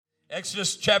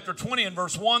Exodus chapter 20 and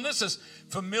verse 1, this is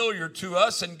familiar to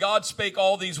us. And God spake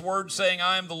all these words, saying,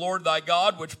 I am the Lord thy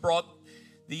God, which brought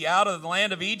thee out of the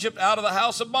land of Egypt, out of the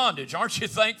house of bondage. Aren't you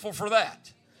thankful for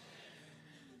that?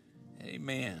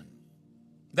 Amen.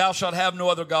 Thou shalt have no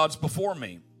other gods before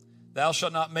me. Thou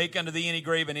shalt not make unto thee any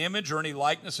graven image or any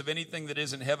likeness of anything that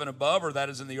is in heaven above, or that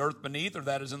is in the earth beneath, or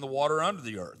that is in the water under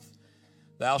the earth.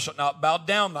 Thou shalt not bow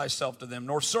down thyself to them,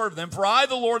 nor serve them. For I,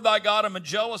 the Lord thy God, am a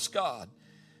jealous God,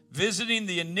 visiting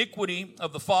the iniquity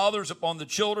of the fathers upon the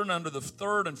children unto the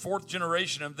third and fourth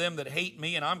generation of them that hate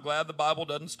me. And I'm glad the Bible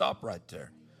doesn't stop right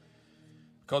there.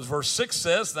 Because verse 6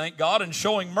 says, thank God, in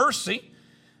showing mercy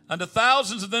unto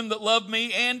thousands of them that love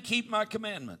me and keep my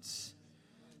commandments.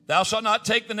 Thou shalt not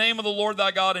take the name of the Lord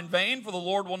thy God in vain, for the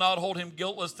Lord will not hold him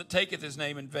guiltless that taketh his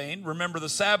name in vain. Remember the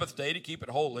Sabbath day to keep it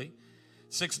holy.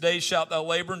 6 days shalt thou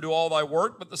labor and do all thy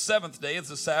work, but the seventh day is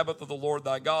the Sabbath of the Lord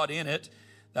thy God. In it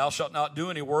thou shalt not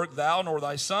do any work, thou, nor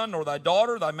thy son, nor thy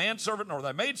daughter, thy manservant, nor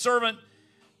thy maidservant,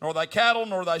 nor thy cattle,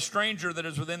 nor thy stranger that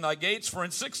is within thy gates. For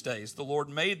in 6 days the Lord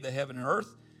made the heaven and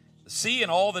earth, the sea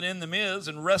and all that in them is,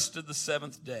 and rested the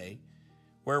seventh day.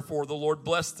 Wherefore the Lord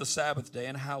blessed the Sabbath day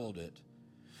and hallowed it.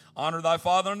 Honor thy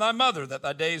father and thy mother, that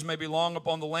thy days may be long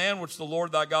upon the land which the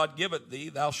Lord thy God giveth thee.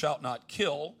 Thou shalt not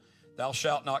kill. Thou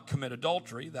shalt not commit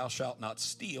adultery. Thou shalt not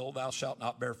steal. Thou shalt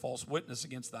not bear false witness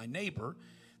against thy neighbor.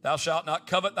 Thou shalt not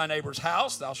covet thy neighbor's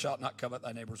house. Thou shalt not covet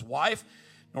thy neighbor's wife,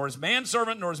 nor his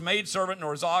manservant, nor his maidservant,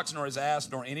 nor his ox, nor his ass,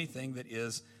 nor anything that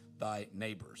is thy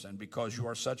neighbor's. And because you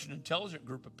are such an intelligent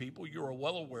group of people, you are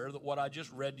well aware that what I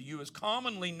just read to you is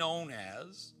commonly known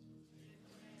as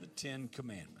the 10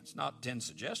 Commandments. Not 10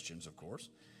 suggestions, of course.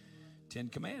 10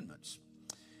 Commandments.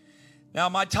 Now,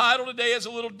 my title today is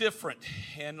a little different,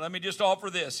 and let me just offer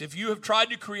this. If you have tried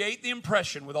to create the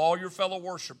impression with all your fellow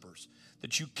worshipers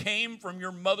that you came from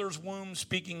your mother's womb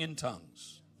speaking in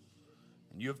tongues,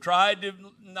 and you have tried to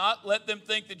not let them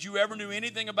think that you ever knew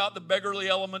anything about the beggarly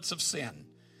elements of sin,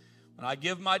 when I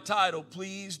give my title,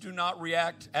 please do not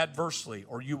react adversely,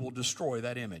 or you will destroy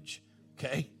that image,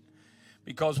 okay?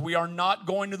 Because we are not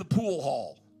going to the pool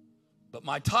hall, but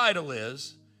my title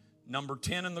is number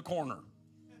 10 in the corner.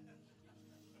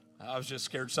 I was just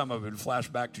scared some of it would flash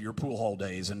back to your pool hall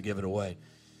days and give it away.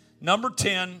 Number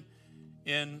 10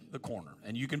 in the corner.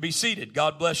 And you can be seated.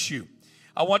 God bless you.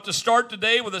 I want to start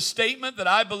today with a statement that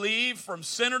I believe from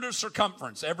center to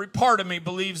circumference. Every part of me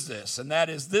believes this, and that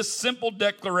is this simple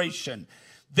declaration.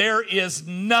 There is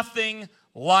nothing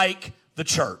like the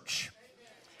church.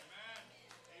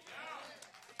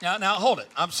 Now hold it.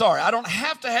 I'm sorry. I don't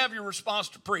have to have your response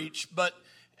to preach, but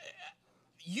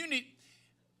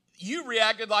you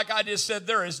reacted like I just said,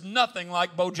 there is nothing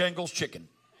like Bojangles chicken.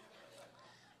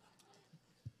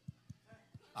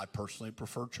 I personally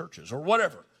prefer churches or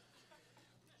whatever.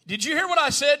 Did you hear what I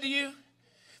said to you?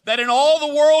 That in all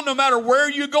the world, no matter where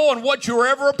you go and what you're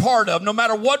ever a part of, no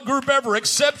matter what group ever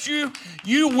accepts you,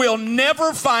 you will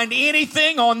never find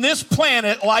anything on this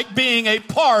planet like being a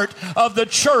part of the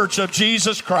church of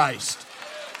Jesus Christ.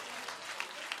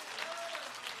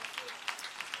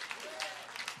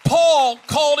 Paul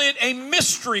called it a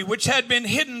mystery which had been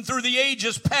hidden through the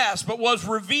ages past but was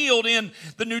revealed in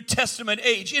the New Testament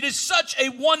age. It is such a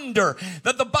wonder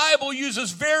that the Bible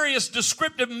uses various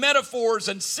descriptive metaphors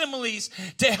and similes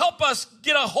to help us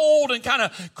get a hold and kind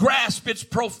of grasp its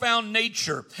profound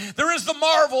nature. There is the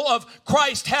marvel of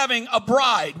Christ having a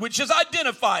bride, which is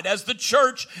identified as the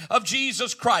church of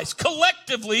Jesus Christ.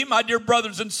 Collectively, my dear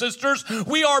brothers and sisters,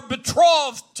 we are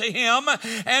betrothed to him,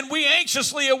 and we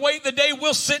anxiously await the day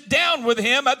we'll sit down with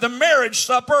him at the marriage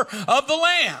supper of the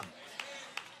Lamb.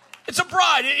 It's a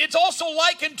bride. It's also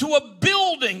likened to a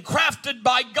building crafted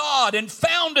by God and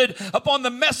founded upon the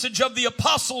message of the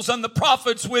apostles and the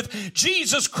prophets, with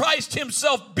Jesus Christ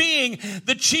himself being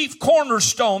the chief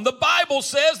cornerstone. The Bible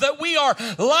says that we are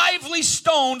lively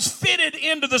stones fitted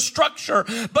into the structure,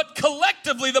 but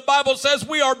collectively the Bible says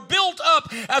we are built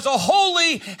up as a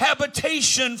holy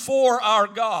habitation for our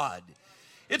God.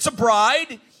 It's a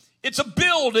bride. It's a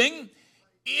building.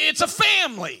 It's a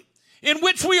family in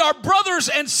which we are brothers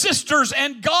and sisters,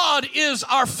 and God is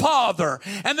our Father.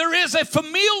 And there is a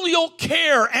familial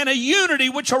care and a unity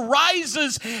which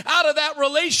arises out of that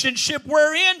relationship,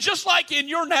 wherein, just like in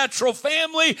your natural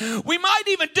family, we might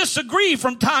even disagree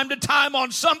from time to time on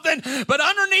something, but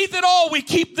underneath it all, we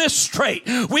keep this straight.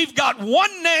 We've got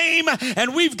one name,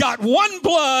 and we've got one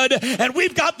blood, and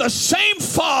we've got the same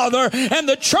Father, and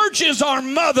the church is our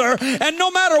mother, and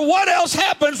no matter what else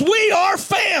happens, we are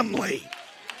family.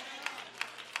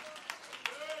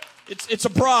 It's a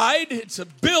bride, it's a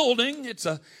building, it's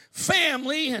a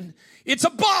family, and it's a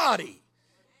body.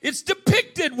 It's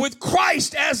depicted with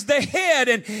Christ as the head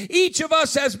and each of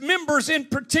us as members in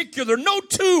particular. No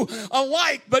two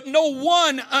alike, but no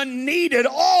one unneeded.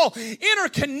 All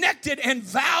interconnected and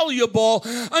valuable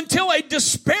until a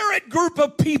disparate group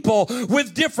of people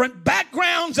with different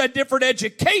backgrounds and different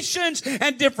educations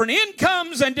and different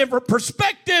incomes and different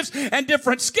perspectives and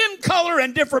different skin color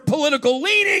and different political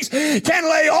leanings can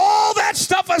lay all that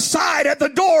stuff aside at the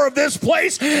door of this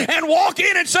place and walk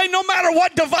in and say, no matter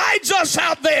what divides us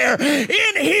out there,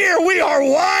 in here we are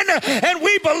one, and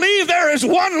we believe there is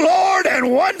one Lord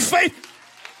and one faith.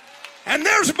 And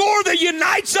there's more that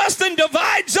unites us than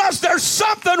divides us. There's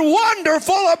something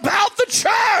wonderful about the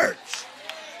church.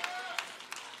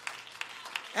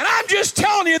 And I'm just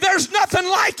telling you, there's nothing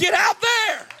like it out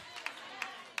there.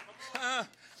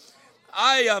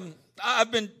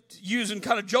 I've been using,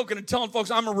 kind of joking and telling folks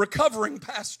I'm a recovering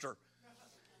pastor.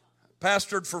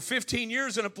 Pastored for 15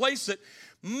 years in a place that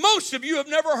most of you have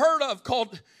never heard of,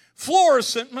 called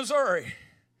Florissant, Missouri.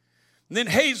 And then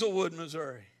Hazelwood,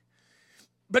 Missouri.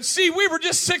 But see, we were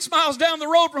just 6 miles down the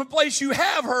road from a place you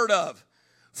have heard of,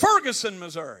 Ferguson,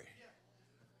 Missouri.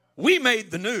 We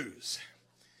made the news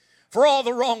for all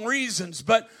the wrong reasons,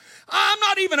 but I'm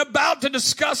not even about to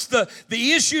discuss the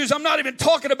issues. I'm not even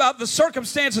talking about the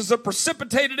circumstances that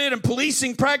precipitated it and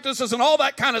policing practices and all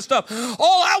that kind of stuff.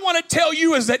 All I want to tell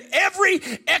you is that every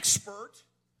expert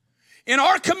in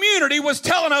our community was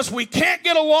telling us we can't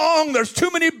get along. There's too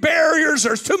many barriers.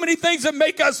 There's too many things that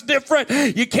make us different.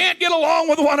 You can't get along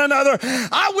with one another.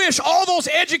 I wish all those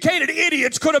educated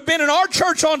idiots could have been in our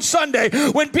church on Sunday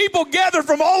when people gathered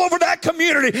from all over that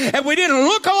community and we didn't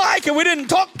look alike and we didn't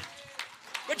talk.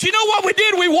 But you know what we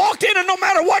did? We walked in, and no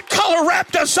matter what color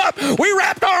wrapped us up, we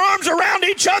wrapped our arms around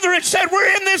each other and said, we're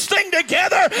in this thing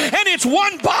together, and it's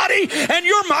one body, and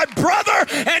you're my brother,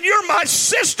 and you're my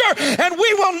sister, and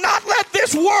we will not let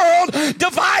this world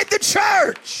divide the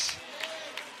church.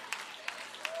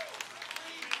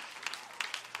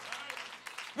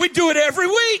 We do it every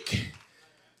week.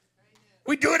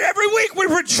 We do it every week. We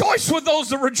rejoice with those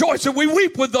that rejoice, and we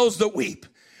weep with those that weep.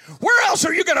 Where else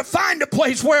are you going to find a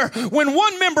place where when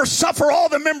one member suffer, all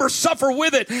the members suffer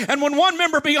with it, and when one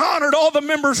member be honored, all the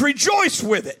members rejoice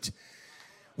with it?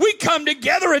 We come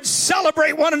together and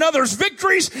celebrate one another's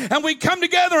victories, and we come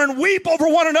together and weep over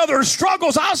one another's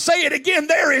struggles. I'll say it again,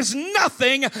 there is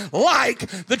nothing like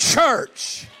the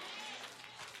church.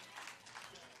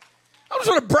 I just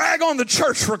want to brag on the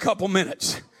church for a couple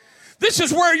minutes. This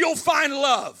is where you'll find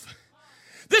love.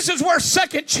 This is where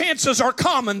second chances are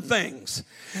common things.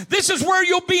 This is where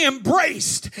you'll be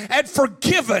embraced and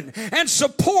forgiven and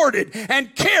supported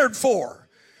and cared for.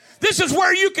 This is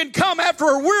where you can come after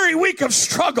a weary week of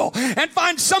struggle and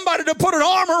find somebody to put an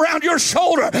arm around your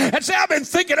shoulder and say, I've been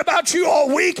thinking about you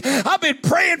all week. I've been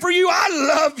praying for you. I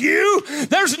love you.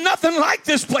 There's nothing like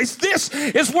this place. This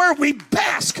is where we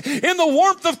bask in the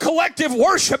warmth of collective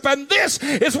worship, and this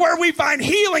is where we find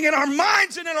healing in our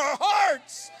minds and in our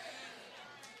hearts.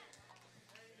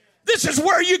 This is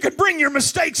where you could bring your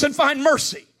mistakes and find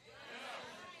mercy.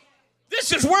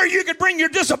 This is where you could bring your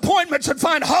disappointments and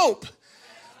find hope.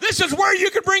 This is where you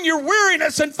could bring your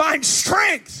weariness and find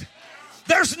strength.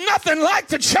 There's nothing like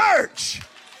the church.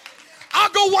 I'll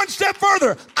go one step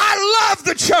further. I love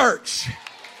the church.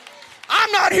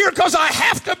 I'm not here because I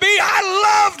have to be.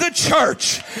 I love the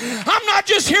church. I'm not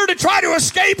just here to try to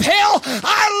escape hell.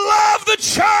 I love the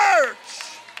church.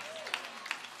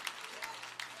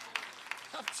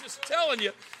 Telling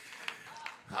you,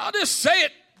 I'll just say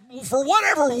it, for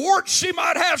whatever warts she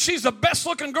might have, she's the best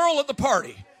looking girl at the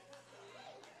party.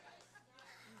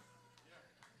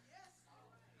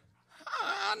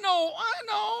 I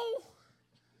know.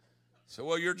 So,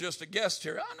 well, you're just a guest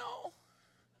here. I know.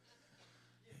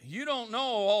 You don't know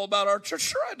all about our church.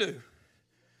 Sure I do.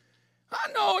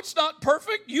 I know it's not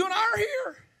perfect. You and I are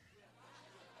here.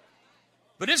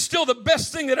 But it's still the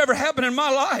best thing that ever happened in my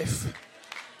life.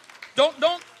 Don't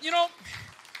go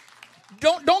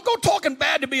talking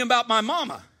bad to me about my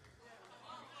mama.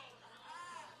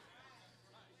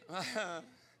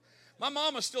 My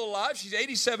mama's still alive. She's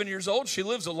 87 years old. She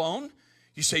lives alone.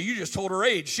 You say, you just told her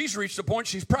age. She's reached a point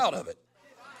she's proud of it.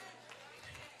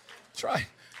 That's right.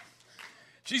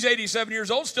 She's 87 years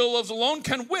old, still lives alone,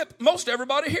 can whip most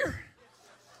everybody here.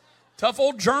 Tough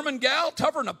old German gal,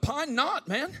 tougher than a pine knot,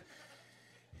 man.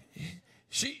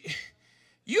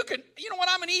 You know what,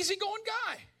 I'm an easygoing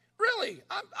guy. Really.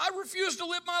 I refuse to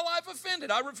live my life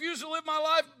offended. I refuse to live my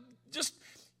life just,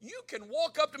 you can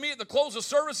walk up to me at the close of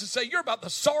service and say, you're about the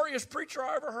sorriest preacher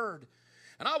I ever heard.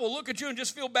 And I will look at you and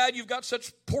just feel bad you've got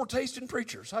such poor taste in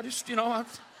preachers. I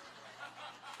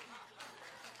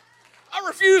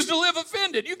refuse to live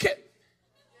offended. You can't.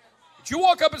 But you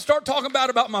walk up and start talking bad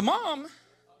about my mom,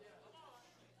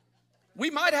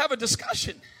 we might have a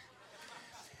discussion.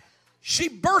 She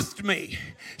birthed me.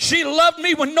 She loved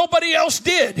me when nobody else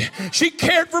did. She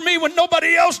cared for me when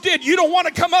nobody else did. You don't want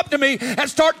to come up to me and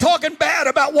start talking bad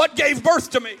about what gave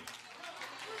birth to me.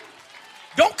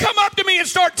 Don't come up to me and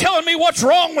start telling me what's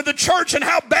wrong with the church and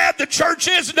how bad the church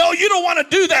is. No, you don't want to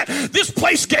do that. This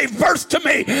place gave birth to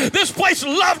me. This place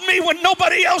loved me when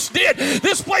nobody else did.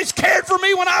 This place cared for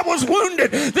me when I was wounded.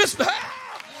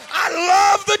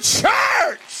 I love the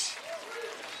church.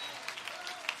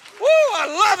 Woo,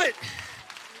 I love it.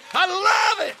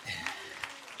 I love it.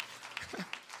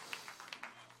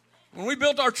 When we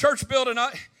built our church building,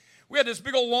 we had this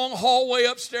big old long hallway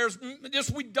upstairs.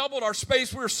 We doubled our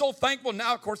space. We were so thankful.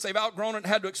 Now, of course, they've outgrown it and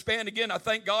had to expand again. I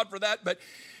thank God for that. But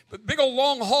big old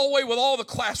long hallway with all the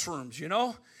classrooms, you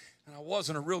know. And I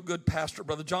wasn't a real good pastor,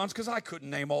 Brother Johns, because I couldn't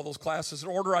name all those classes in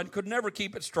order. I could never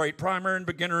keep it straight. Primary and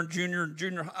beginner and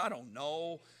junior. I don't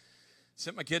know.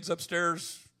 Sent my kids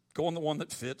upstairs, go on the one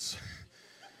that fits.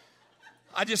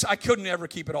 I couldn't ever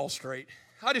keep it all straight.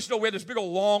 I just know we had this big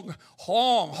old long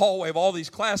hallway of all these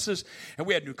classes, and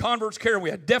we had new converts care, we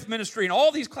had deaf ministry, and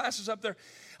all these classes up there.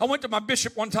 I went to my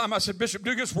bishop one time. I said, Bishop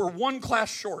Dugas, we're one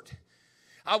class short.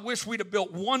 I wish we'd have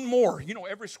built one more. You know,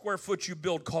 every square foot you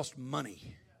build costs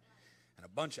money, and a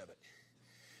bunch of it.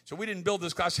 So we didn't build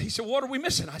this class. He said, what are we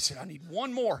missing? I said, I need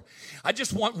one more. I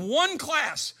just want one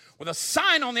class with a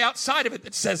sign on the outside of it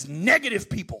that says negative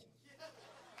people.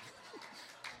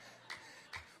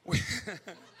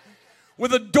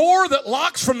 With a door that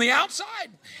locks from the outside.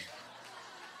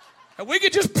 And we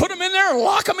could just put them in there and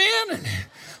lock them in and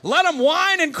let them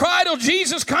whine and cry till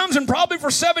Jesus comes, and probably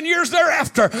for 7 years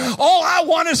thereafter. All I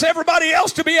want is everybody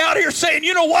else to be out here saying,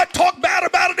 you know what, talk bad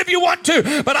about it if you want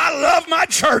to, but I love my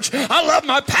church. I love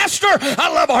my pastor.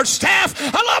 I love our staff.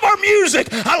 I love our music.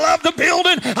 I love the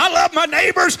building. I love my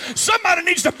neighbors. Somebody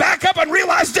needs to back up and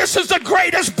realize this is the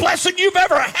greatest blessing you've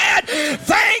ever had.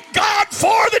 Thank God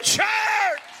for the church.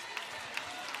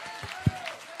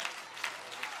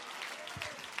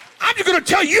 I'm just going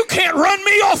to tell you, you can't run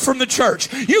me off from the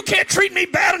church. You can't treat me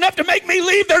bad enough to make me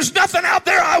leave. There's nothing out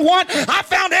there I want. I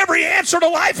found every answer to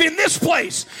life in this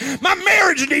place. My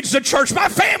marriage needs the church. My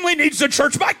family needs the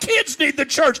church. My kids need the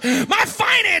church. My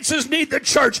finances need the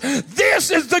church.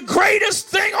 This is the greatest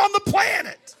thing on the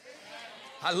planet.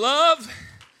 I love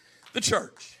the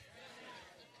church.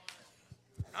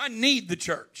 I need the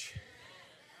church.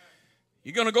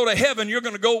 You're going to go to heaven, you're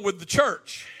going to go with the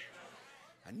church.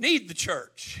 I need the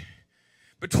church.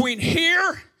 Between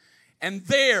here and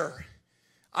there,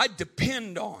 I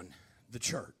depend on the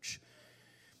church.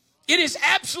 It is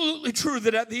absolutely true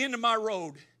that at the end of my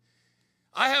road,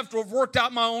 I have to have worked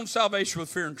out my own salvation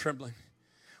with fear and trembling.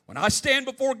 When I stand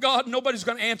before God, nobody's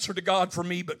going to answer to God for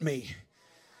me but me.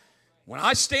 When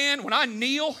I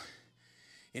kneel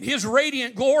in His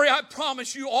radiant glory, I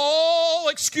promise you all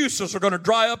excuses are going to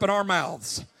dry up in our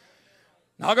mouths.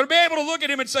 Not going to be able to look at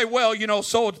Him and say, well, you know,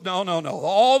 so no.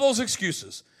 All those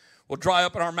excuses will dry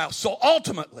up in our mouths. So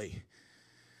ultimately,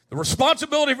 the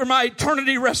responsibility for my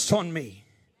eternity rests on me.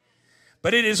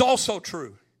 But it is also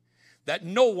true that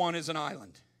no one is an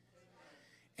island.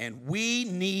 And we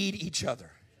need each other.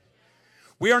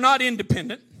 We are not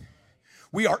independent.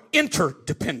 We are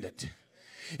interdependent.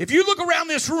 If you look around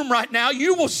this room right now,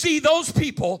 you will see those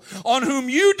people on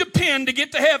whom you depend to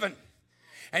get to heaven.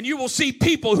 And you will see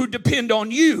people who depend on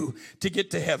you to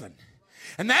get to heaven.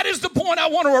 And that is the point I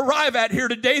want to arrive at here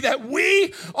today, that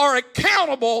we are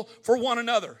accountable for one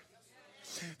another.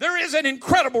 There is an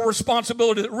incredible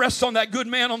responsibility that rests on that good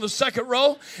man on the second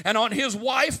row and on his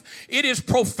wife. It is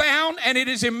profound and it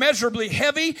is immeasurably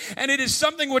heavy, and it is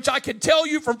something which I can tell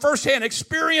you from firsthand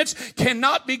experience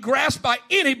cannot be grasped by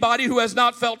anybody who has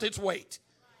not felt its weight.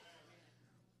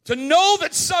 To know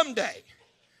that someday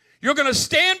you're going to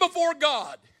stand before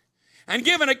God and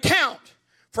give an account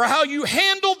for how you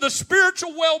handled the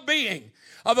spiritual well-being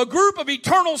of a group of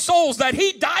eternal souls that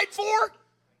He died for,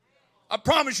 I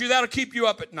promise you that'll keep you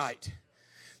up at night.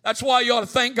 That's why you ought to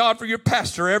thank God for your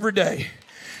pastor every day.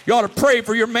 You ought to pray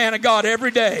for your man of God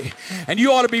every day. And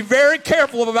you ought to be very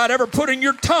careful about ever putting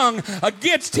your tongue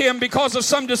against him because of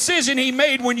some decision he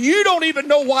made when you don't even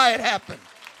know why it happened.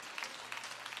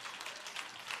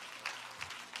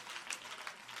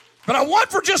 But I want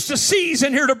for just a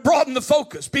season here to broaden the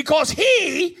focus, because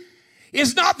He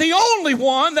is not the only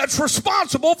one that's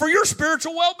responsible for your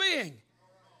spiritual well-being.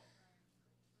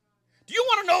 Do you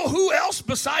want to know who else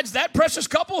besides that precious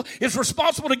couple is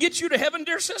responsible to get you to heaven,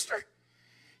 dear sister?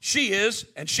 She is,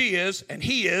 and she is, and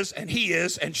he is, and he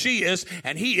is, and she is,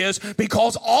 and he is,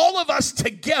 because all of us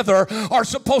together are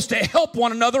supposed to help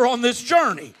one another on this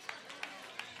journey.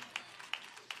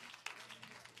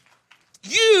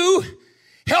 You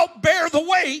help bear the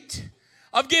weight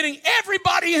of getting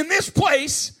everybody in this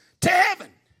place to heaven.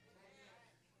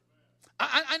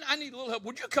 I need a little help.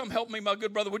 Would you come help me, my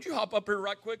good brother? Would you hop up here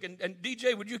right quick? And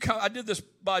DJ, would you come? I did this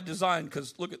by design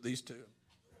because look at these two.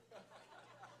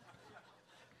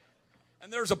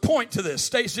 And there's a point to this.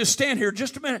 Just stand here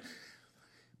just a minute.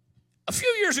 A few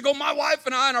years ago, my wife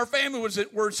and I and our family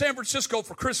were in San Francisco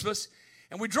for Christmas.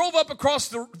 And we drove up across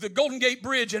the Golden Gate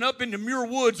Bridge and up into Muir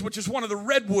Woods, which is one of the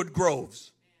redwood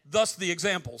groves. Thus the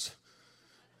examples.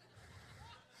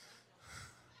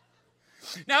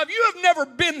 Now, if you have never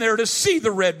been there to see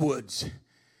the redwoods,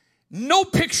 no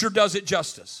picture does it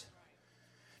justice.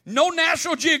 No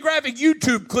National Geographic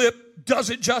YouTube clip does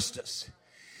it justice.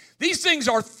 These things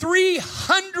are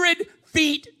 300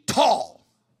 feet tall.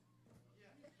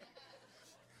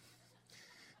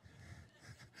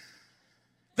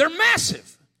 They're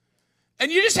massive.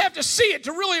 And you just have to see it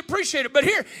to really appreciate it. But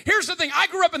here's the thing. I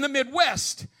grew up in the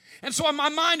Midwest. And so my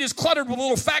mind is cluttered with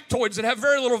little factoids that have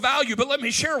very little value. But let me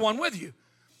share one with you.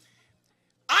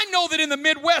 I know that in the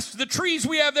Midwest, the trees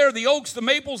we have there, the oaks, the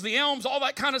maples, the elms, all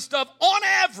that kind of stuff, on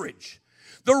average,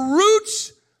 the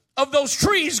roots of those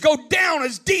trees go down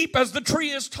as deep as the tree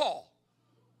is tall.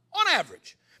 On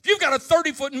average. If you've got a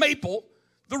 30-foot maple,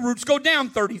 the roots go down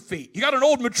 30 feet. You got an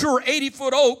old, mature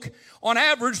 80-foot oak, on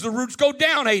average, the roots go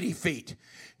down 80 feet.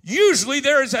 Usually,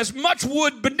 there is as much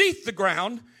wood beneath the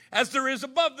ground as there is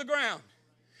above the ground.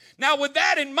 Now, with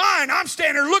that in mind, I'm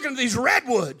standing there looking at these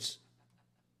redwoods.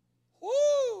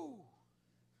 Woo!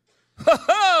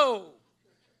 Ho-ho!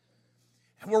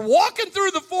 And we're walking through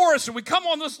the forest, and we come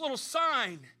on this little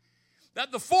sign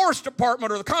that the Forest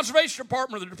Department or the Conservation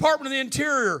Department or the Department of the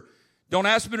Interior. Don't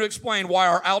ask me to explain why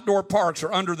our outdoor parks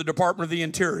are under the Department of the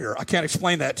Interior. I can't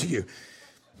explain that to you.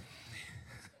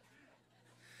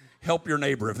 Help your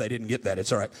neighbor if they didn't get that.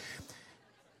 It's all right.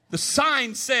 The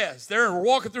sign says, there we're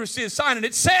walking through, see the sign, and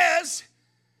it says,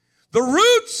 the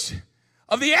roots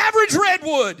of the average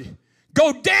redwood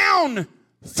go down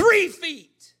 3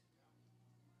 feet.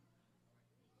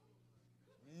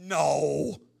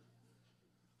 No.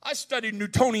 I studied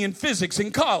Newtonian physics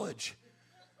in college.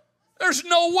 There's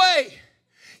no way.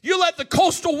 You let the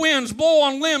coastal winds blow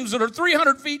on limbs that are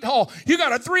 300 feet tall. You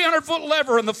got a 300-foot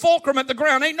lever and the fulcrum at the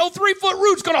ground. Ain't no 3-foot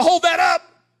root's going to hold that up.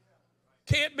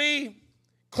 Can't be.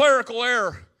 Clerical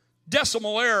error.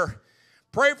 Decimal error.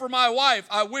 Pray for my wife.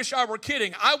 I wish I were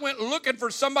kidding. I went looking for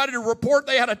somebody to report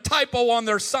they had a typo on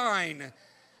their sign.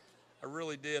 I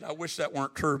really did. I wish that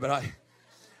weren't true, but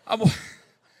I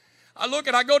look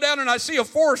and I go down and I see a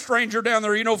forest ranger down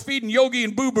there, feeding Yogi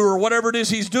and Boo Boo or whatever it is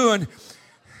he's doing.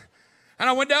 And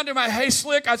I went down to my, hey,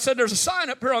 Slick, I said, there's a sign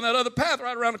up here on that other path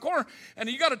right around the corner, and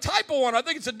you got a typo on it. I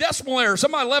think it's a decimal error.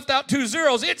 Somebody left out 2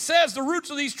 zeros. It says the roots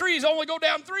of these trees only go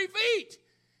down 3 feet.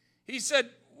 He said,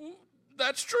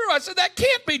 that's true. I said, that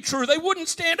can't be true. They wouldn't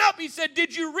stand up. He said,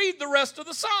 did you read the rest of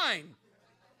the sign?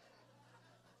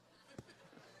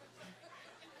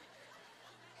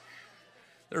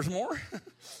 There's more.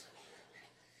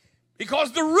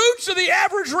 Because the roots of the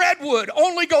average redwood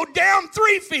only go down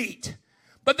 3 feet,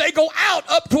 but they go out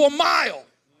up to a mile.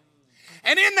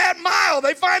 And in that mile,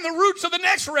 they find the roots of the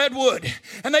next redwood,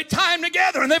 and they tie them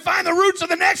together, and they find the roots of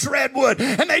the next redwood,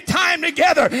 and they tie them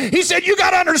together. He said, you got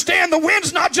to understand, the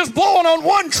wind's not just blowing on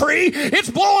one tree,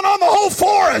 it's blowing on the whole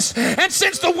forest. And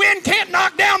since the wind can't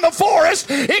knock down the forest,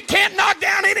 it can't knock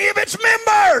down any of its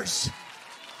members.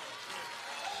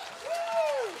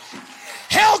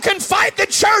 Hell can fight the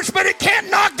church, but it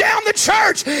can't knock down the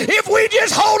church. If we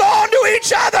just hold on to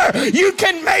each other, you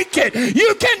can make it.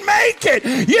 You can make it.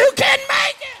 You can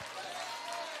make it.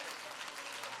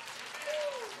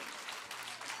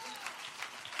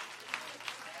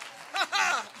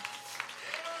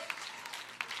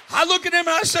 I looked at him and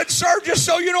I said, sir, just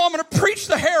so you know, I'm going to preach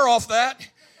the hair off that.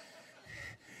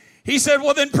 He said,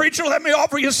 well, then, preacher, let me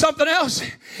offer you something else.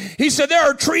 He said, there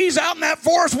are trees out in that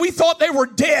forest. We thought they were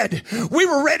dead. We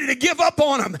were ready to give up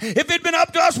on them. If it'd been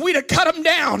up to us, we'd have cut them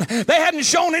down. They hadn't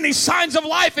shown any signs of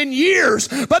life in years,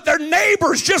 but their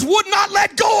neighbors just would not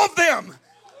let go of them.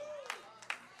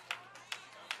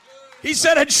 He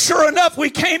said, and sure enough, we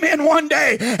came in one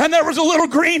day, and there was a little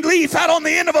green leaf out on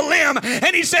the end of a limb.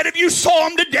 And he said, if you saw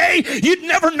them today, you'd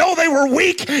never know they were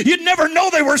weak. You'd never know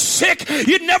they were sick.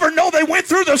 You'd never know they went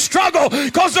through the struggle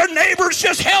because their neighbors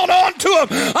just held on to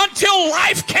them until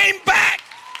life came back.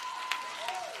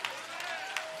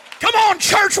 Come on,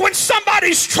 church, when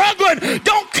somebody's struggling,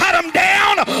 don't cut them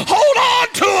down. Hold on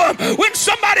to them. When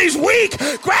somebody's weak,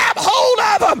 grab hold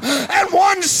of them. And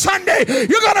one Sunday,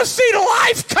 you're going to see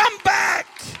life come back.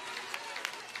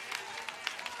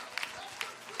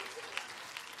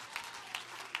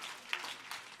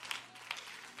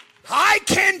 I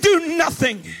can do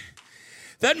nothing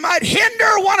that might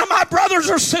hinder one of my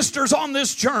brothers or sisters on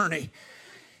this journey,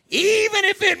 even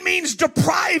if it means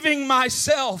depriving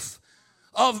myself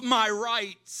of my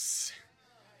rights.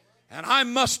 And I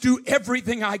must do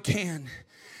everything I can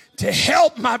to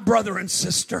help my brother and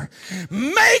sister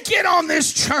make it on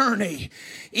this journey,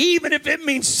 even if it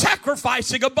means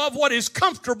sacrificing above what is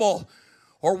comfortable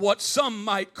or what some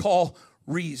might call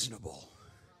reasonable.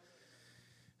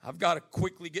 I've got to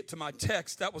quickly get to my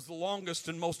text. That was the longest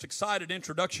and most excited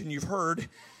introduction you've heard.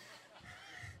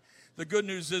 The good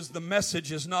news is the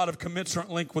message is not of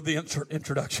commensurate length with the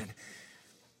introduction.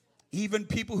 Even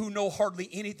people who know hardly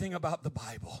anything about the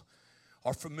Bible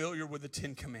are familiar with the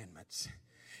Ten Commandments.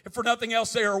 If for nothing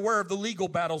else, they are aware of the legal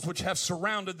battles which have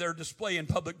surrounded their display in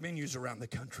public venues around the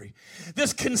country.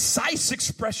 This concise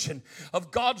expression of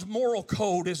God's moral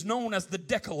code is known as the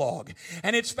Decalogue,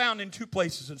 and it's found in two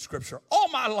places in Scripture. All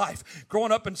my life,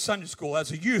 growing up in Sunday school,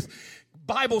 as a youth,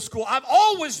 Bible school, I've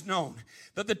always known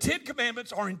that the Ten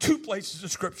Commandments are in two places in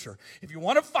Scripture. If you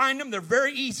want to find them, they're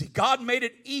very easy. God made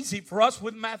it easy for us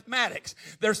with mathematics.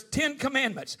 There's 10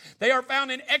 commandments. They are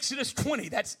found in Exodus 20.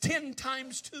 That's 10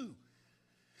 times 2.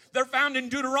 They're found in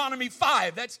Deuteronomy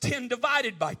 5. That's 10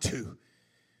 divided by 2.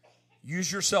 Use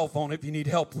your cell phone if you need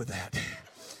help with that.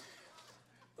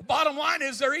 The bottom line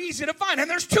is they're easy to find. And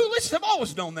there's two lists. I've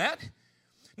always known that.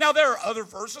 Now, there are other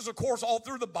verses, of course, all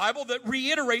through the Bible that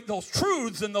reiterate those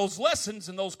truths and those lessons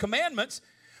and those commandments.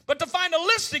 But to find a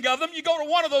listing of them, you go to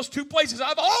one of those two places.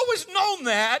 I've always known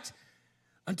that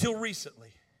until recently.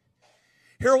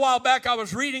 Here a while back, I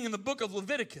was reading in the book of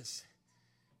Leviticus.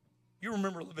 You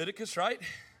remember Leviticus, right?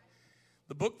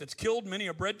 The book that's killed many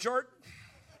a bread chart.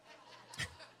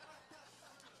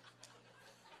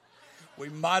 We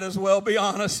might as well be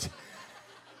honest.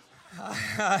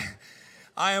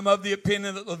 I am of the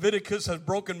opinion that Leviticus has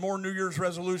broken more New Year's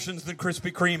resolutions than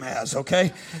Krispy Kreme has,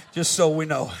 okay? Just so we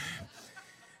know.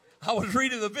 I was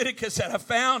reading Leviticus and I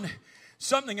found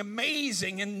something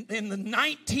amazing. In the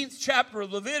 19th chapter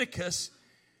of Leviticus,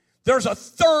 there's a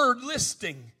third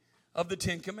listing of the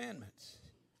Ten Commandments.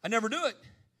 I never do it.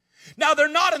 Now, they're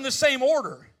not in the same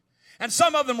order, and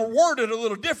some of them are worded a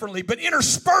little differently, but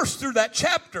interspersed through that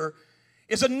chapter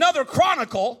is another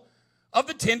chronicle of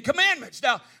the Ten Commandments.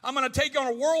 Now, I'm going to take you on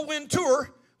a whirlwind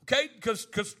tour, okay, because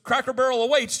Cracker Barrel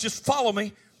awaits. Just follow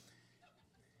me.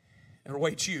 It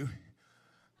awaits you.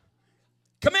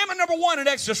 Commandment number 1 in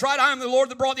Exodus, right? I am the Lord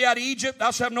that brought thee out of Egypt.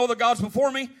 Thou shalt have no other gods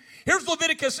before me. Here's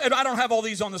Leviticus, and I don't have all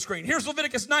these on the screen. Here's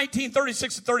Leviticus 19,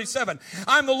 36 and 37.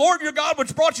 I am the Lord your God,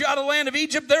 which brought you out of the land of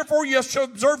Egypt. Therefore you shall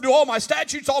observe to all my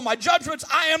statutes, all my judgments.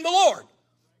 I am the Lord.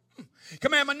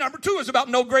 Commandment number 2 is about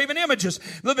no graven images.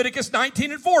 Leviticus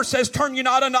 19 and 4 says, turn you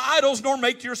not unto idols, nor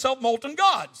make to yourself molten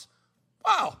gods.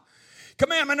 Wow.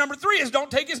 Commandment number 3 is don't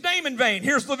take his name in vain.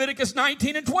 Here's Leviticus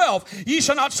 19 and 12. Ye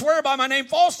shall not swear by my name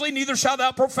falsely, neither shalt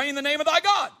thou profane the name of thy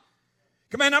God.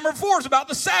 Command number 4 is about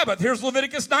the Sabbath. Here's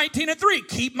Leviticus 19 and 3.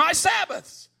 Keep my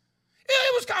Sabbaths.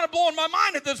 It was kind of blowing my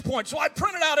mind at this point. So I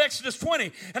printed out Exodus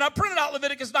 20 and I printed out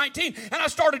Leviticus 19 and I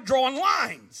started drawing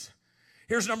lines.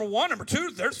 Here's number 1, number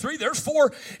 2, there's 3, there's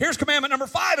 4. Here's commandment number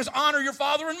 5 is honor your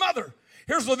father and mother.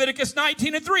 Here's Leviticus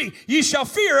 19 and 3. Ye shall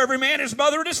fear every man his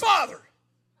mother and his father.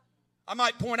 I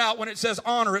might point out when it says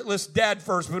honor, it lists dad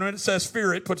first, but when it says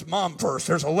fear, it puts mom first.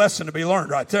 There's a lesson to be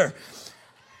learned right there.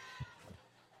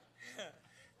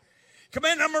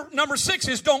 Command number 6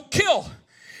 is don't kill.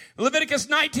 Leviticus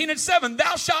 19 and 7,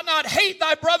 thou shalt not hate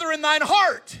thy brother in thine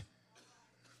heart.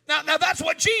 Now that's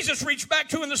what Jesus reached back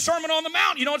to in the Sermon on the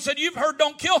Mount. You know, it said, you've heard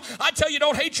don't kill. I tell you,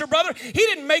 don't hate your brother. He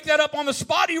didn't make that up on the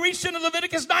spot. He reached into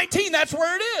Leviticus 19. That's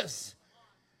where it is.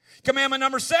 Commandment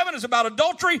number 7 is about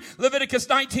adultery. Leviticus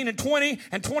 19 and 20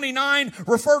 and 29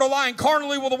 refer to lying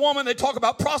carnally with a woman. They talk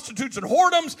about prostitutes and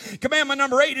whoredoms. Commandment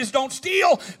number 8 is don't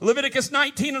steal. Leviticus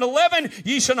 19 and 11,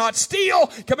 ye shall not steal.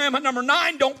 Commandment number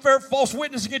 9, don't bear false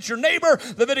witness against your neighbor.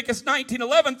 Leviticus 19,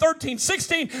 11, 13,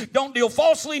 16, don't deal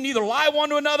falsely, neither lie one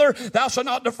to another. Thou shalt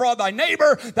not defraud thy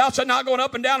neighbor. Thou shalt not go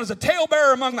up and down as a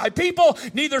talebearer among thy people.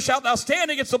 Neither shalt thou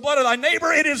stand against the blood of thy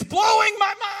neighbor. It is blowing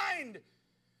my mind.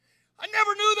 I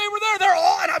never knew they were there. They're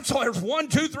all, and I'm sorry, there's 1,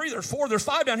 2, 3, there's 4, there's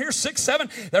 5 down here, 6, 7,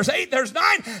 there's 8, there's 9.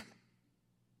 And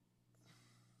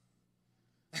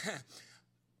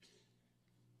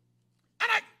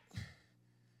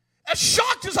as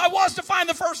shocked as I was to find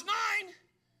the first 9,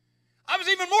 I was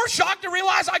even more shocked to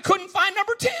realize I couldn't find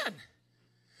number 10.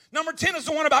 Number 10 is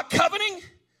the one about coveting.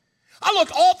 I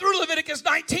looked all through Leviticus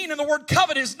 19 and the word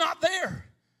covet is not there.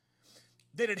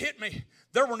 Then it hit me.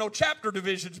 There were no chapter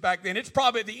divisions back then. It's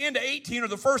probably at the end of 18 or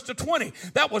the first of 20.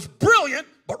 That was brilliant,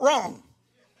 but wrong.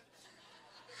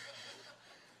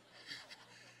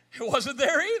 It wasn't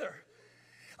there either.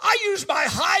 I used my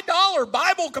high-dollar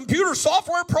Bible computer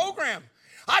software program.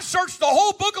 I searched the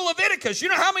whole book of Leviticus. You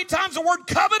know how many times the word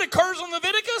covet occurs in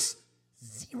Leviticus?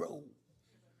 0.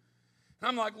 And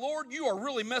I'm like, Lord, you are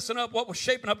really messing up what was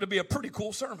shaping up to be a pretty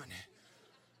cool sermon.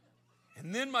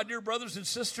 And then, my dear brothers and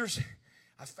sisters,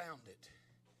 I found it.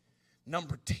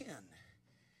 Number 10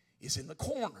 is in the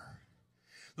corner.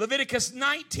 Leviticus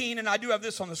 19, and I do have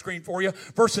this on the screen for you,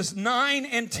 verses 9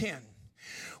 and 10.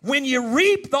 When you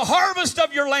reap the harvest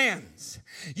of your lands,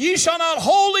 ye shall not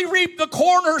wholly reap the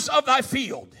corners of thy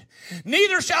field.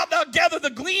 Neither shalt thou gather the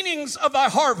gleanings of thy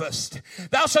harvest.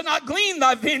 Thou shalt not glean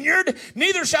thy vineyard,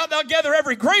 neither shalt thou gather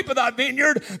every grape of thy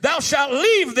vineyard. Thou shalt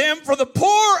leave them for the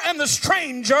poor and the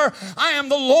stranger. I am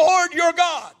the Lord your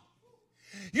God.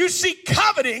 You see,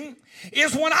 coveting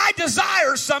is when I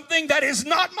desire something that is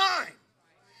not mine.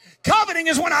 Coveting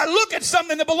is when I look at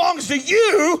something that belongs to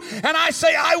you and I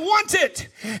say, I want it.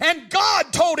 And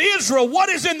God told Israel, what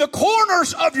is in the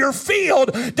corners of your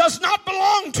field does not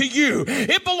belong to you.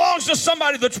 It belongs to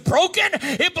somebody that's broken.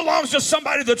 It belongs to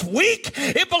somebody that's weak.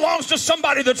 It belongs to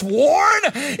somebody that's worn.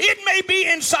 It may be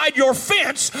inside your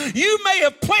fence. You may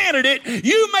have planted it.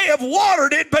 You may have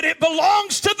watered it, but it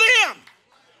belongs to them.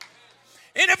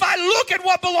 And if I look at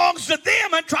what belongs to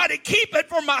them and try to keep it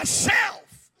for myself,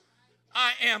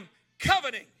 I am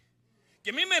coveting.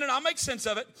 Give me a minute, I'll make sense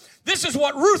of it. This is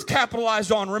what Ruth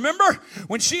capitalized on. Remember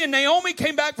when she and Naomi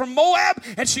came back from Moab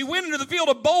and she went into the field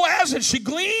of Boaz and she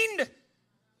gleaned?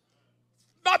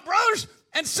 My brothers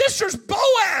and sisters,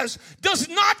 Boaz does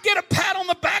not get a pat on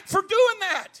the back for doing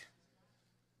that.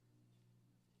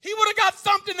 He would have got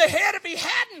thumped in the head if he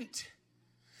hadn't.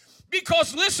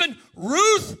 Because listen,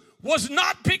 Ruth was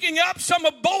not picking up some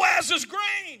of Boaz's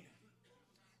grain.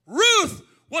 Ruth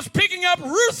was picking up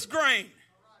Ruth's grain.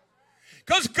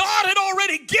 Because God had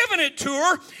already given it to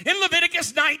her in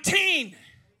Leviticus 19.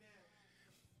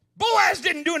 Boaz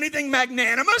didn't do anything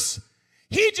magnanimous.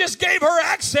 He just gave her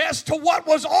access to what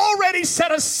was already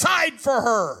set aside for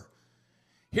her.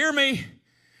 Hear me.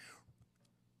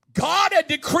 God had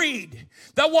decreed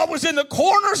that what was in the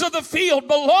corners of the field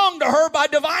belonged to her by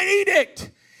divine edict.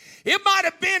 It might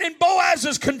have been in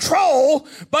Boaz's control,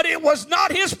 but it was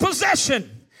not his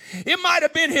possession. It might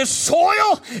have been his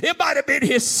soil. It might have been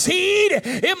his seed.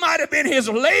 It might have been his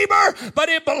labor, but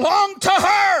it belonged to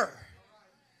her.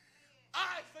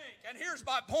 I think, and here's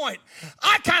my point,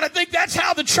 I kind of think that's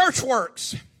how the church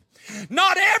works.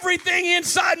 Not everything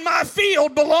inside my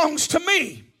field belongs to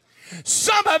me.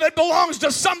 Some of it belongs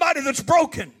to somebody that's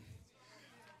broken.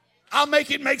 I'll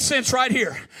make it make sense right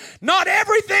here. Not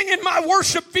everything in my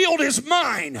worship field is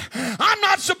mine. I'm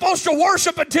not supposed to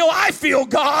worship until I feel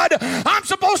God. I'm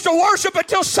supposed to worship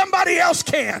until somebody else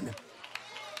can.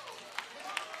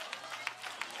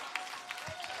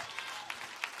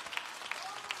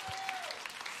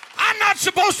 I'm not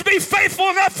supposed to be faithful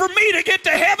enough for me to get to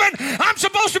heaven. I'm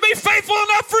supposed to be faithful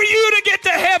enough for you to get to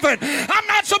heaven. I'm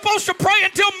not supposed to pray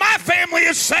until my family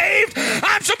is saved.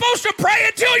 I'm supposed to pray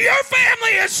until your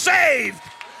family is saved.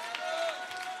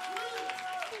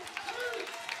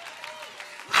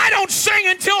 I don't sing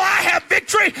until I have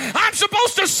victory. I'm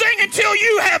supposed to sing until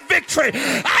you have victory.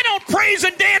 I don't praise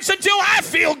and dance until I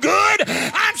feel good.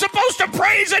 I'm supposed to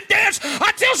praise and dance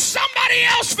until somebody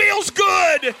else feels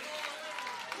good.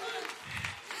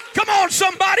 Come on,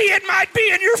 somebody, it might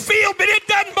be in your field, but it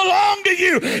doesn't belong to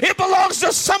you. It belongs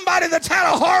to somebody that's had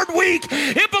a hard week.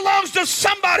 It belongs to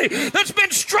somebody that's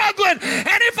been struggling.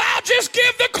 And if I'll just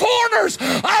give the corners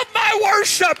of my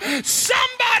worship,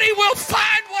 somebody will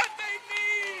find what they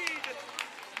need.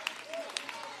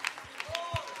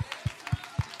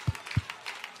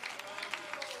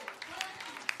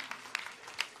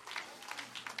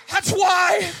 That's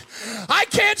why I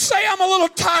can't say I'm a little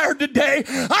tired today.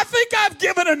 I think I've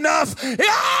given enough.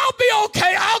 I'll be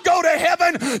okay. I'll go to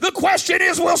heaven. The question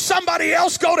is, will somebody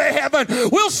else go to heaven?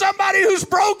 Will somebody who's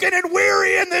broken and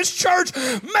weary in this church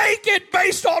make it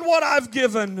based on what I've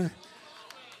given?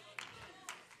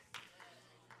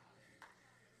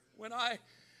 When I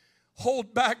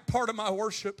hold back part of my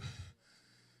worship,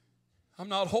 I'm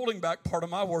not holding back part of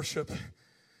my worship.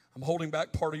 I'm holding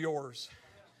back part of yours.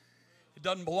 It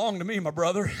doesn't belong to me, my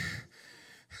brother.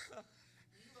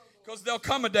 Because there'll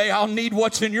come a day I'll need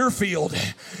what's in your field.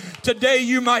 Today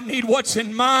you might need what's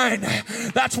in mine.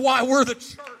 That's why we're the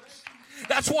church.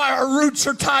 That's why our roots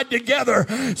are tied together.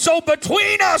 So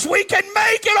between us, we can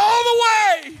make it all the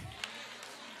way.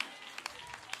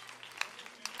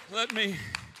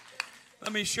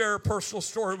 Let me share a personal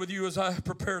story with you as I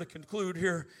prepare to conclude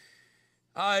here.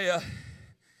 About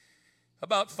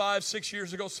 5-6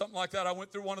 years ago, something like that, I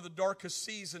went through one of the darkest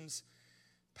seasons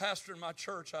pastoring my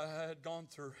church I had gone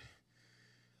through.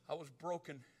 I was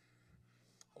broken.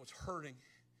 I was hurting.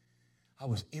 I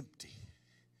was empty.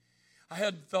 I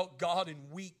hadn't felt God in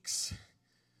weeks.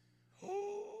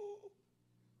 Oh,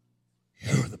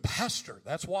 you're the pastor.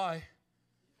 That's why.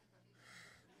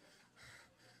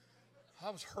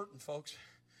 I was hurting, folks.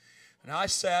 And I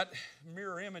sat,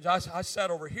 mirror image, I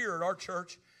sat over here at our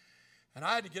church, and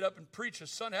I had to get up and preach a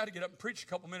Sunday. I had to get up and preach a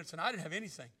couple minutes, and I didn't have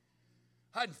anything.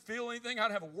 I didn't feel anything. I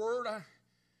didn't have a word. I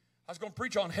was going to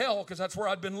preach on hell because that's where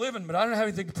I'd been living, but I didn't have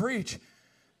anything to preach.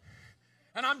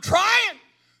 And I'm trying.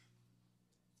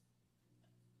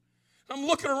 I'm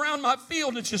looking around my field,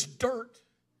 and it's just dirt.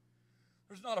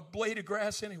 There's not a blade of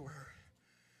grass anywhere.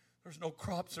 There's no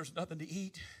crops. There's nothing to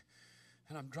eat.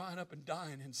 And I'm drying up and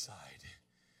dying inside.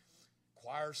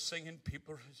 Choir singing,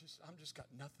 people are I'm just got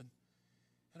nothing.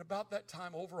 And about that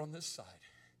time over on this side,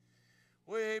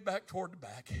 way back toward the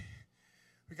back,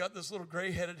 we got this little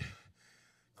gray-headed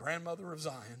grandmother of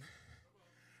Zion.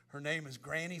 Her name is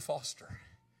Granny Foster.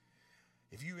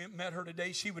 If you met her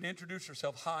today, she would introduce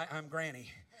herself, "Hi, I'm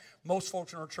Granny." Most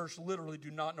folks in our church literally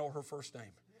do not know her first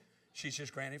name. She's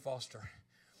just Granny Foster.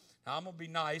 Now, I'm going to be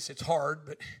nice. It's hard,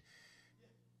 but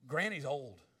Granny's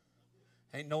old.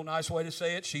 Ain't no nice way to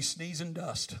say it. She's sneezing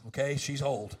dust, okay? She's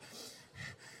old.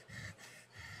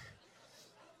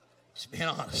 Just being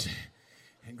honest.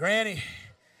 And Granny,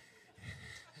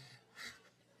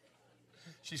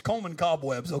 she's combing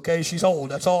cobwebs, okay? She's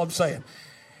old. That's all I'm saying.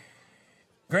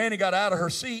 Granny got out of her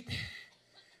seat,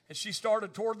 and she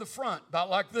started toward the front, about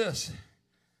like this.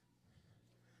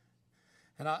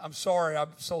 And I'm sorry,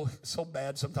 I'm so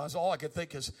bad sometimes. All I could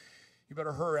think is, you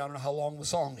better hurry. I don't know how long the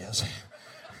song is.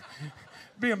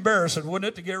 Be embarrassing, wouldn't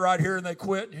it, to get right here and they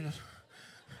quit? You know?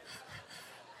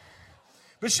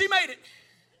 But she made it.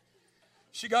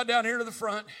 She got down here to the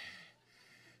front.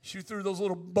 She threw those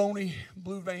little bony,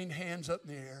 blue-veined hands up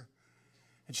in the air,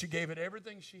 and she gave it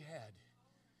everything she had.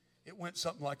 It went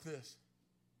something like this.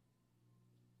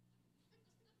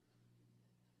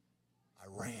 I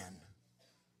ran.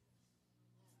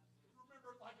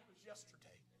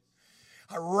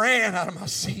 I ran out of my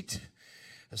seat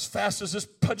as fast as this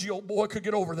pudgy old boy could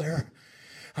get over there.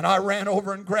 And I ran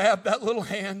over and grabbed that little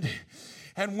hand.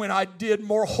 And when I did,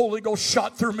 more Holy Ghost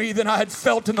shot through me than I had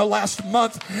felt in the last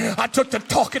month. I took to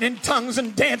talking in tongues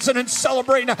and dancing and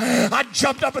celebrating. I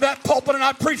jumped up at that pulpit and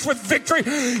I preached with victory. You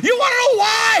want to know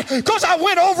why? Because I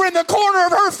went over in the corner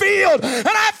of her field and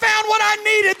I found what I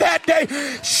needed that day.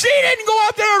 She didn't go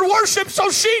out there and worship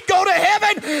so she'd go to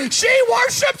heaven. She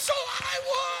worshiped so I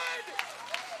would.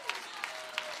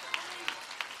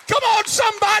 Come on,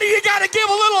 somebody, you got to give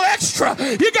a little extra.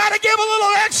 You got to give a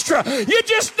little extra. You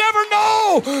just never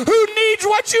know who needs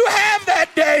what you have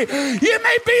that day. You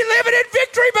may be living in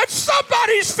victory, but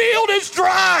somebody's field is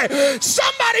dry.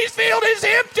 Somebody's field is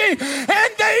empty,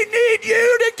 and they need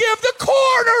you to give the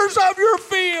corners of your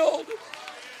field.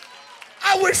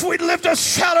 I wish we'd lift a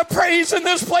shout of praise in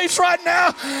this place right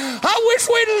now. I wish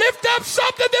we'd lift up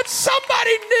something that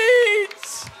somebody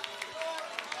needs.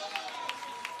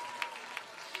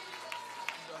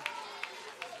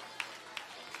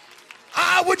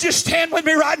 Would you stand with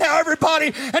me right now,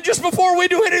 everybody? And just before we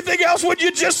do anything else, would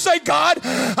you just say, God,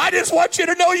 I just want you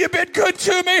to know you've been good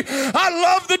to me. I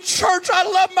love the church. I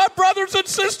love my brothers and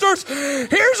sisters.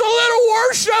 Here's a little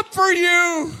worship for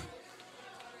you.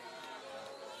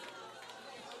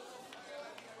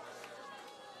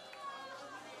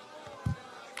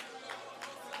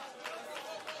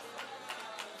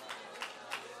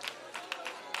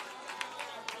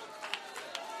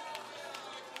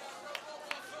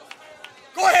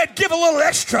 Go ahead, give a little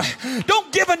extra.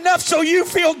 Don't give enough so you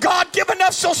feel God. Give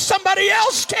enough so somebody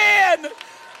else can.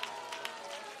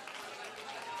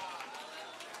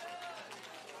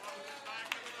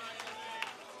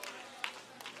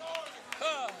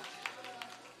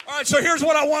 All right, so here's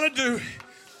what I want to do.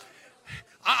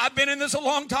 I've been in this a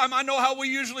long time. I know how we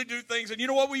usually do things. And you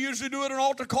know what we usually do at an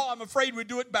altar call? I'm afraid we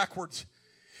do it backwards.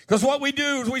 Because what we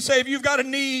do is we say, if you've got a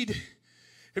need,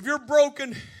 if you're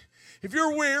broken, if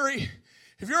you're weary,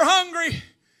 if you're hungry,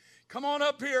 come on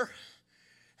up here.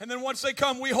 And then once they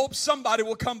come, we hope somebody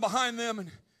will come behind them.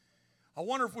 And I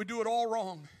wonder if we do it all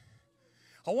wrong.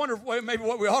 I wonder if maybe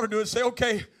what we ought to do is say,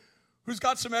 okay, who's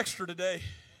got some extra today?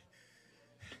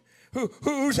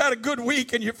 Who's had a good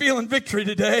week and you're feeling victory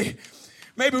today?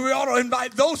 Maybe we ought to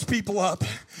invite those people up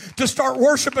to start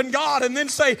worshiping God and then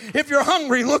say, if you're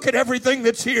hungry, look at everything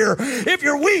that's here. If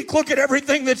you're weak, look at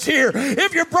everything that's here.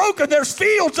 If you're broken, there's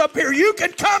fields up here. You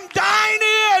can come dine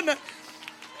in.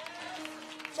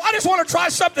 So I just want to try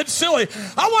something silly.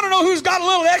 I want to know who's got a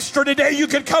little extra today you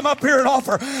could come up here and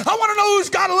offer. I want to know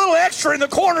who's got a little extra in the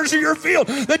corners of your field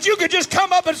that you could just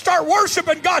come up and start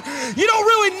worshiping God. You don't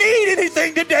really need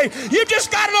anything today. You just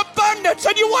got an abundance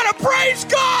and you want to praise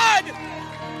God.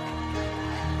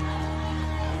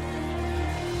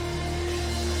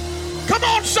 Come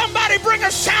on, somebody, bring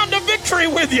a sound of victory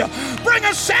with you. Bring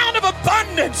a sound of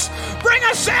abundance. Bring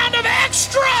a sound of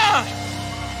extra.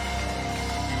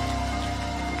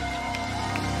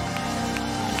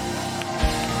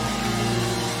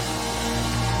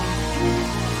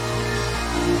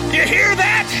 You hear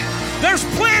that? There's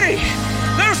plenty.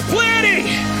 There's plenty.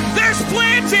 There's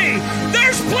plenty.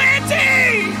 There's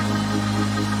plenty.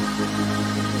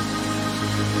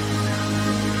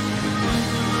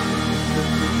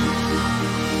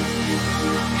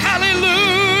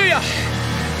 Hallelujah!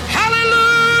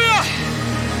 Hallelujah!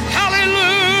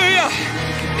 Hallelujah!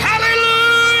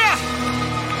 Hallelujah!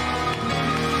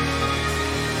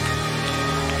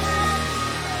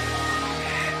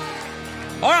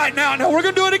 All right, now we're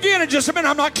going to do it again in just a minute.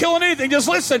 I'm not killing anything. Just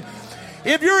listen.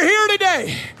 If you're here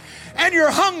today and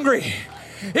you're hungry,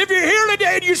 if you're here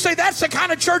today and you say, that's the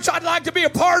kind of church I'd like to be a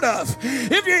part of.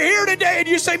 If you're here today and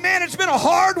you say, man, it's been a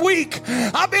hard week.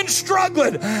 I've been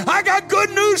struggling. I got good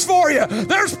news for you.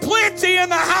 There's plenty in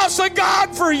the house of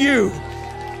God for you.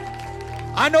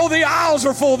 I know the aisles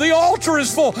are full. The altar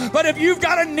is full. But if you've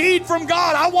got a need from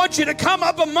God, I want you to come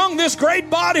up among this great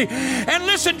body. And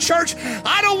listen, church,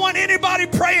 I don't want anybody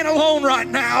praying alone right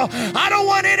now. I don't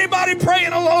want anybody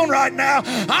praying alone right now.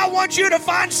 I want you to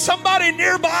find somebody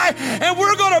nearby, and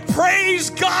we're going to praise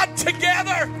God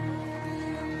together.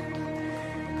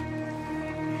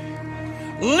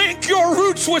 Link your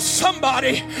roots with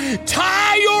somebody.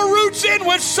 Tie your roots in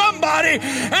with somebody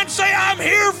and say, I'm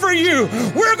here for you.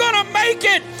 We're going to make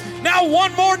it. Now,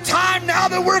 one more time, now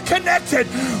that we're connected,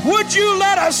 would you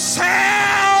let a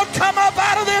sound come up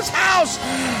out of this house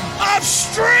of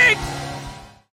strength?